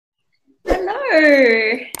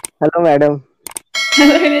Hello, madam.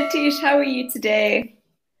 Hello, Natish. How are you today?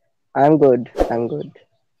 I'm good. I'm good.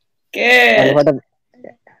 And Good.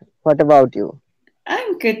 what about you?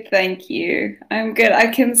 I'm good, thank you. I'm good. I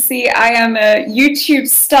can see I am a YouTube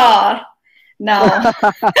star now.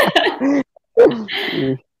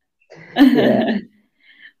 Mm, yeah,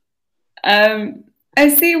 um, I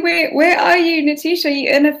see. Where are you, Natish? Are you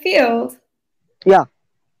in a field? yeah.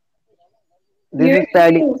 This You're is in a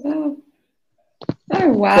paddy. field. Oh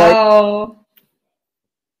Paddy. wow.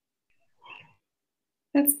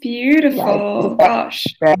 That's Yeah, this is beautiful. Gosh.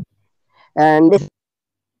 paddy. And this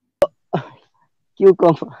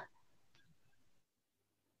cucumber.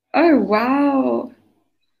 Oh wow.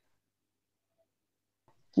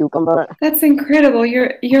 Cucumber. That's incredible.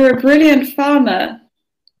 You're a brilliant farmer.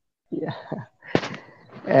 Yeah.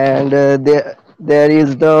 And there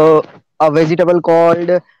is a vegetable called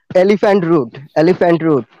elephant root. Elephant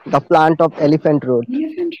root. The plant of elephant root.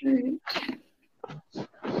 Elephant root.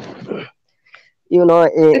 In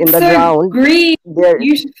It's the so ground green, there.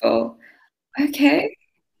 beautiful. Okay.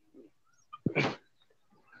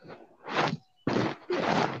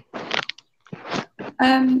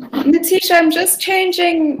 Natisha, I'm just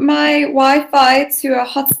changing my Wi-Fi to a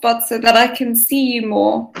hotspot so that I can see you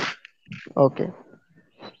more. Okay.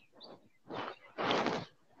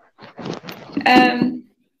 Um,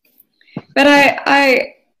 but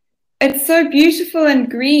it's so beautiful and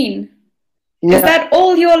green. Is Yeah. that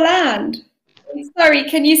all your land? Sorry,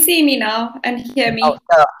 can you see me now and hear Now, me?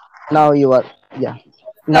 now you are. Yeah.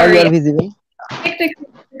 Now you Sorry, are visible. technical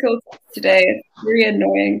difficulties today. It's very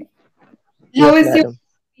annoying. How Yes, is your madam.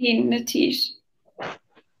 scene, Natish?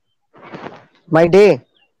 My day.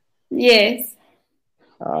 Yes.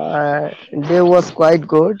 Day was quite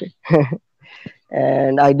good,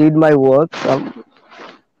 and I did my work some,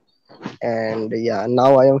 and yeah,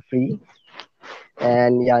 now I am free.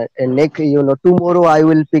 And yeah, and next, tomorrow I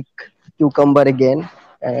will pick cucumber again,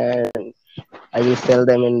 and I will sell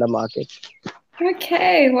them in the market.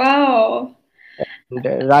 Okay, wow. And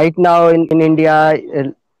right now in India,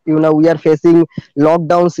 we are facing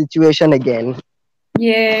lockdown situation again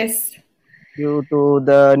Yes. due to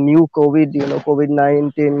the new COVID,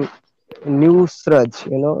 COVID-19 new surge.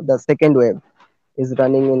 The second wave is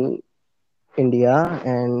running in India,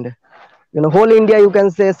 and whole India, you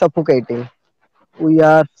can say, suffocating. We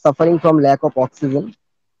are suffering from lack of oxygen,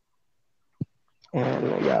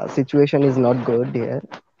 and yeah, situation is not good here,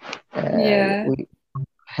 and Yeah. we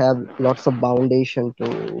have lots of foundation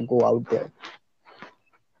to go out there.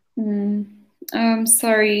 Mm. I'm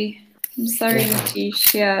sorry. I'm sorry, Yeah,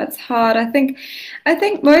 Natish. Yeah, it's hard. I think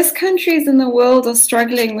most countries in the world are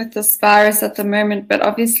struggling with this virus at the moment, but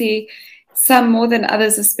obviously some more than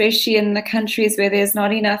others, especially in the countries where there's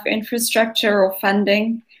not enough infrastructure or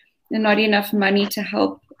funding and not enough money to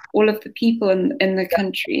help all of the people in the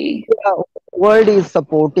country. yeah, world is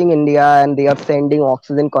supporting India, and they are sending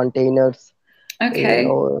oxygen containers, Okay.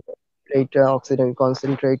 later oxygen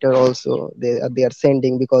concentrator also they are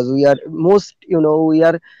sending, because we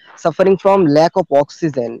are suffering from lack of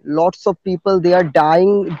oxygen. Lots of people, they are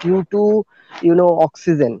dying due to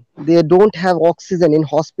oxygen. They don't have oxygen in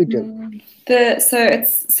hospital. Mm.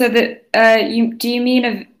 You do you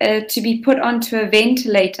mean to be put onto a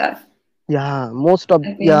ventilator? Yeah, most of,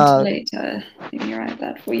 A yeah. ventilator. Let me write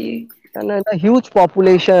that for you. And a huge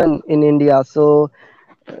population in India, so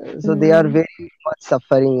they are Mm, very much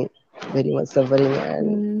suffering.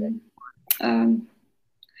 And mm, um,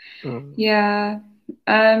 mm, yeah.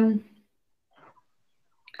 Um,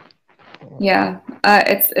 yeah.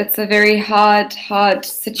 It's a very hard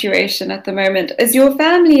situation at the moment. Is your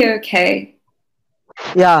family okay?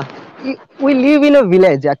 yeah, we live in a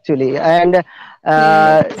village actually, and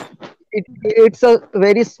uh, Yes. it's a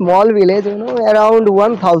very small village, around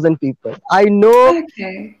 1000 people. I know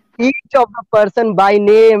Okay. each of the person by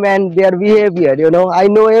name and their behavior. I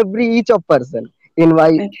know every each of person in my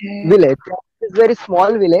Okay. village. It's very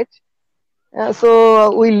small village.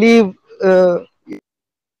 So we live,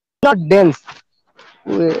 not dense.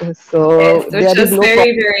 So Yes, there which is is no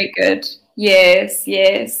problem. very good. Yes,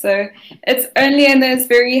 yes. So it's only in those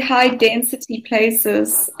very high density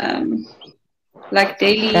places, like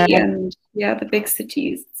Delhi And, and yeah, the big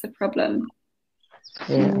cities. It's a problem.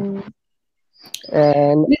 yeah, Mm.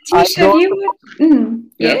 and I Nitish, have don't. you watched?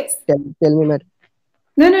 Yeah. Yes? Tell me, madam.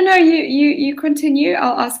 No. You continue.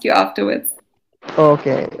 I'll ask you afterwards.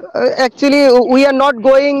 Okay. Actually, we are not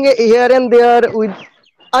going here and there with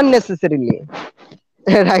unnecessarily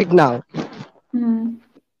right now. Mm.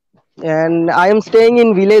 And I am staying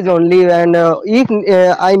in village only. And if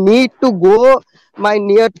I need to go my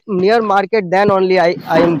near market, then only I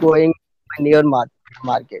am going. near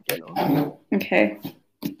market, you know. Okay.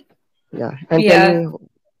 Yeah, and tell Yeah. me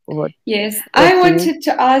what Yes. what I series? wanted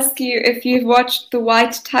to ask you if you've watched The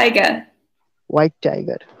White Tiger. White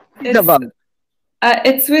Tiger. It's It's about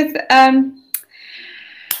it's with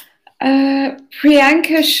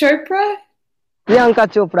Priyanka Chopra. Priyanka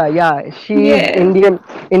Chopra. Yeah, she is Yeah.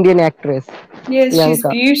 Indian actress. Yes, she's Priyanka.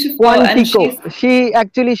 beautiful and Quantico. she's She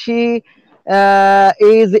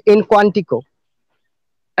is in Quantico.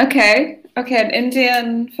 okay. Okay, an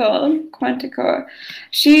Indian film, Quantico.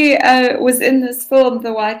 She was in this film,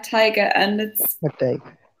 The White Tiger, and it's. White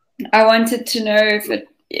Tiger. I wanted to know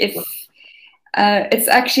if it's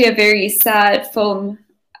actually a very sad film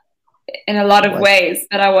in a lot of White. ways,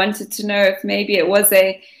 but I wanted to know if maybe it was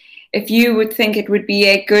a if you would think it would be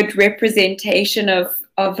a good representation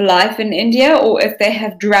of life in India, or if they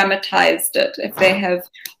have dramatized it, if they have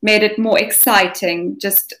made it more exciting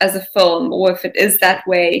just as a film, or if it is that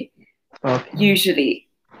way Okay. usually.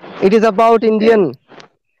 It is about Indian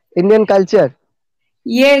culture.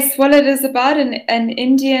 Yes, well, it is about an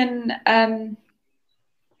Indian. I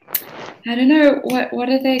don't know what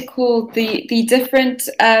are they called, the different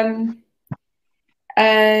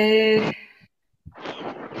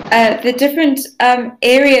uh, the different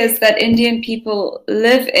areas that Indian people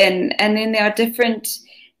live in, and then there are different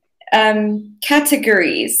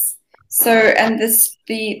categories. So, and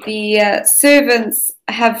the servants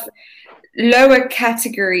have lower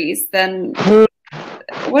categories than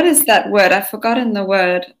what is that word? I've forgotten the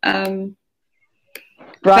word.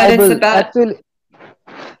 But it's Tribal. about Actually,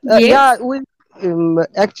 yeah, yes, we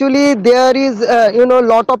actually there is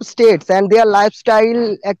lot of states and their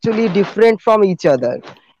lifestyle actually different from each other.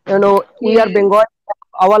 You know, we are yes, Bengal.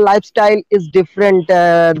 Our lifestyle is different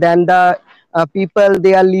than the people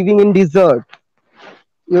they are living in desert.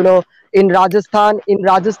 You know, in Rajasthan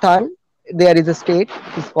there is a state.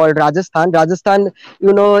 It's called Rajasthan.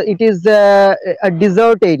 You know, it is a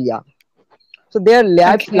desert area. So their okay,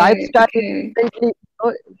 lifestyle is okay,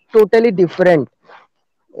 totally different.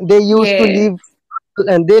 They used to yes, live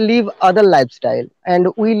and they live other lifestyle and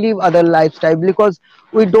we live other lifestyle because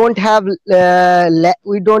we don't have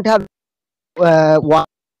we don't have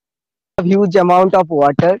huge amount of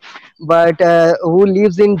water, but who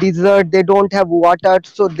lives in desert they don't have water,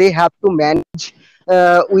 so they have to manage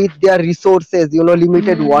with their resources,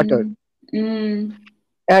 limited water. mm, mm,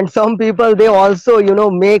 And some people they also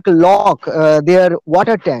make lock their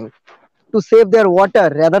water tank to save their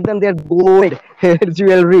water rather than their gold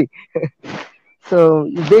jewelry. So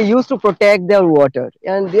they used to protect their water,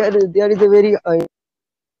 and there is a very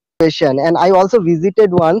question. And I also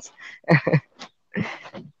visited once.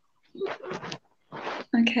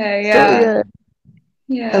 okay, So yeah,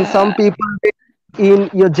 yeah, and some yeah, people in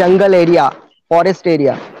your jungle area, forest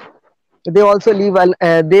area, they also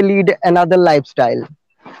they lead another lifestyle,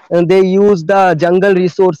 and they use the jungle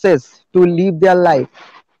resources to live their life.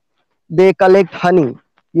 They collect honey.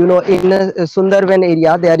 You know, in a Sundarban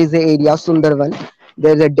area, there is a area Sundarban.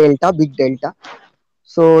 There is a delta, big delta.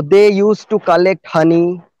 So they used to collect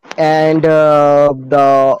honey and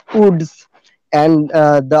the woods and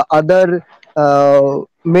the other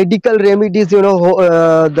medical remedies. You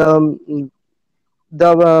know,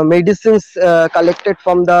 the medicines collected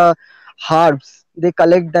from the herbs. They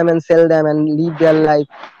collect them and sell them and live their life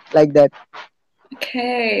like that.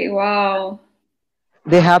 okay, wow,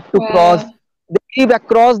 They have to cross. wow. They live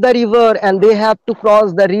across the river and they have to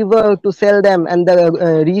cross the river to sell them and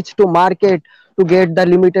reach to market to get the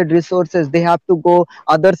limited resources. They have to go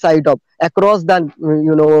other side of across the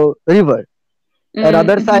river, and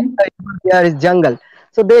other side Mm-hmm. of the river there is jungle.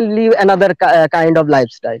 So they live another kind of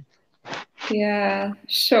lifestyle. Yeah,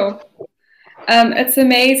 sure. It's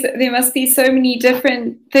amazing. There must be so many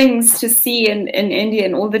different things to see in India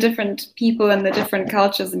and all the different people and the different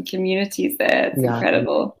cultures and communities there. It's Yeah.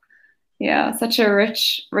 incredible. Yeah, such a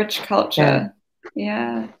rich And culture.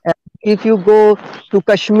 Yeah. if you go to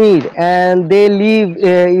Kashmir and they live,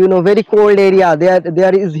 very cold area.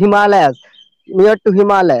 There is Himalayas near to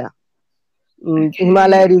Himalaya,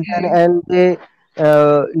 Himalaya Okay, region, okay. and they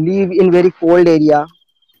live in very cold area.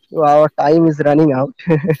 So our time is running out.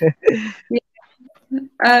 Yeah.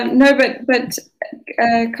 No, but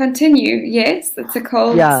continue. Yes, it's a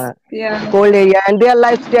cold. Yeah, Yeah. cold area, and their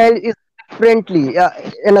lifestyle is differently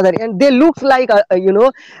another, and they look like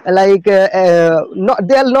like not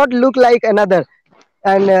they'll not look like another.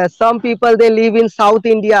 And some people they live in South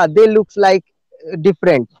India, they looks like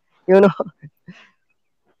different, you know.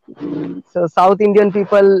 So South Indian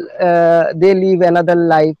people they live another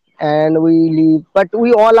life and we live, but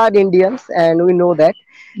we all are Indians and we know that.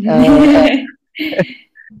 uh,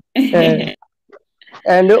 uh,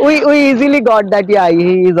 And we easily got that. Yeah,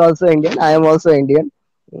 he is also Indian. I am also Indian.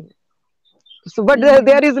 So, but there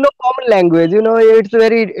Mm, is no common language. It's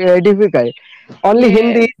very difficult. Only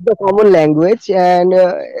Hindi yes, is the common language, and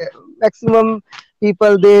maximum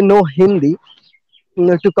people they know Hindi,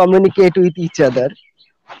 to communicate with each other.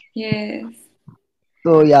 yes,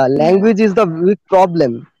 So yeah, yeah. language is the big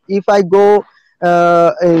problem. If I go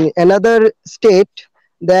another state,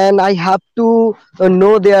 then I have to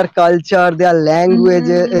know their culture, their language,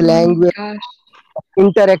 Gosh,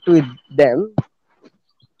 interact with them.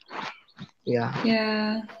 Yeah,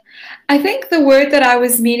 yeah. I think the word that I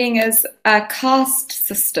was meaning is a caste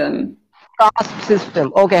system. caste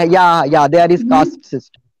system. Okay, yeah, yeah, there is Hmm. caste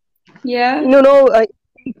system. Yeah. You know,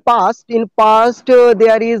 in past,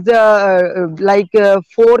 there is like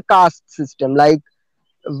four caste system, like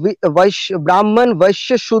Brahman,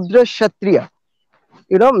 Vaishya, Shudra, Kshatriya.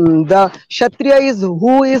 The kshatriya is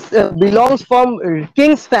who is belongs from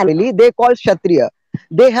king's family, they call kshatriya.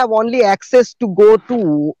 They have only access to go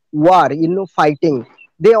to war, fighting.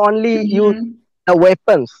 They only use Hmm. the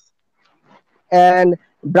weapons. And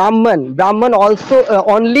Brahman also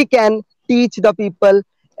only can teach the people,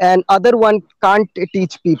 and other one can't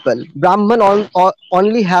teach people. Brahman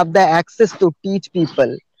only have the access to teach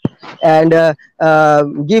people, and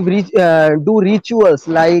do rituals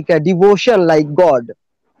like devotion like god.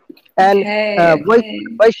 And Okay,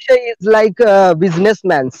 okay, Vaishya is like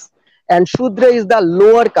businessmen's, and Shudra is the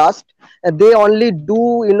lower caste. They only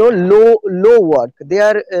do low work. They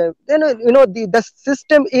are the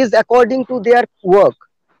system is according to their work,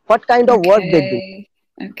 what kind of work they do.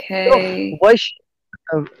 okay, okay,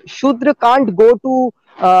 Vaishya, Shudra can't go to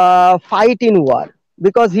fight in war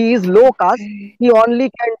because he is low caste. okay. He only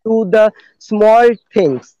can do the small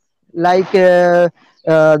things like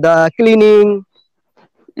the cleaning,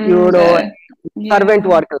 you Mm, know, servant yeah.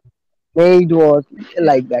 worker, maid work, Okay.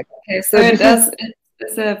 like that. Okay, so So it this is does,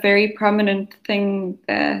 it's a very prominent thing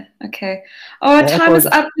there. Okay. Oh, our time is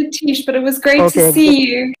according. up, Natish, but it was great to Okay, see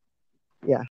you. yeah.